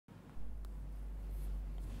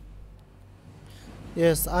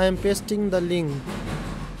Yes, I am pasting the link.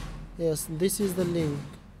 Yes, this is the link.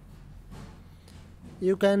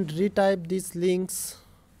 You can retype these links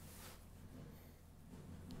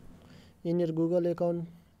in your Google account,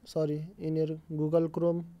 sorry, in your Google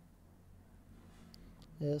Chrome.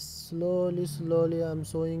 Yes, slowly I'm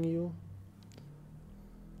showing you.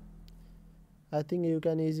 I think you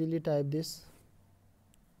can easily type this.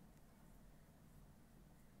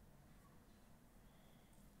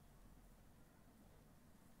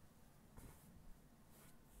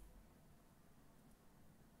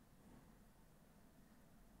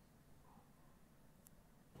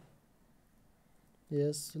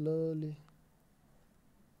 Yes, slowly.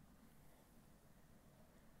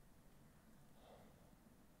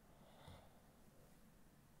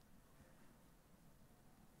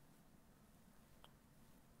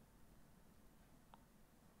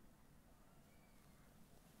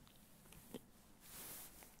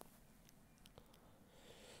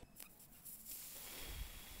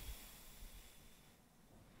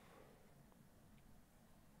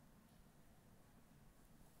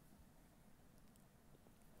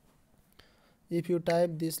 If you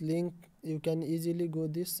type this link, you can easily go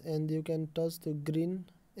this and you can touch the green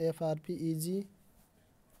FRP easy.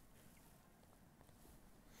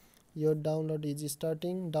 Your download is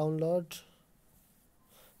starting. Download.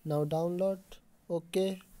 Now download.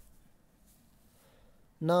 Okay.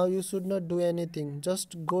 Now you should not do anything.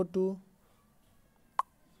 Just go to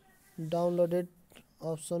downloaded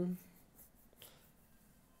option.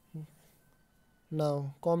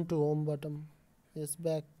 Now come to home button. Yes,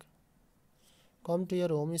 back. Come to your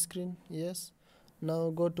home screen. Yes. Now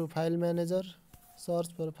go to file manager. Search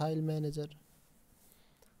for file manager.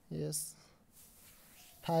 Yes.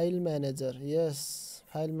 File manager. Yes.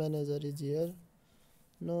 File manager is here.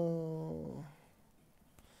 No.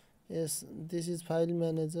 Yes. This is file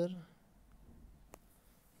manager.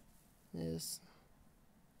 Yes.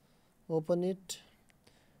 Open it.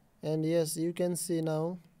 And yes, you can see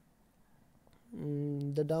now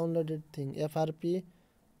the downloaded thing. FRP.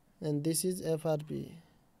 And this is FRP.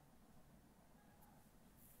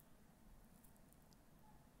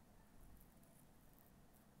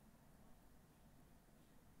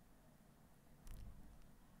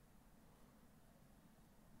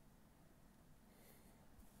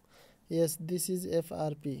 Yes, this is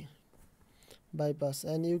FRP bypass,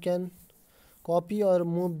 and you can copy or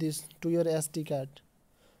move this to your SD card.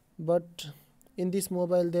 But in this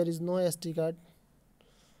mobile there is no SD card,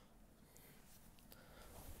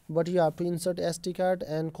 but you have to insert SD card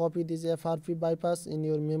and copy this FRP bypass in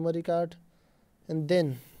your memory card, and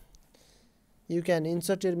then you can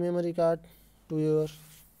insert your memory card to your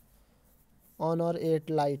Honor 8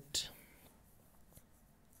 Lite.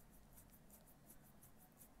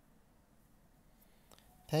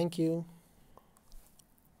 Thank you.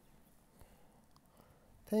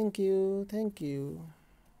 Thank you.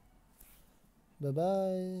 Bye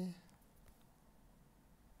bye.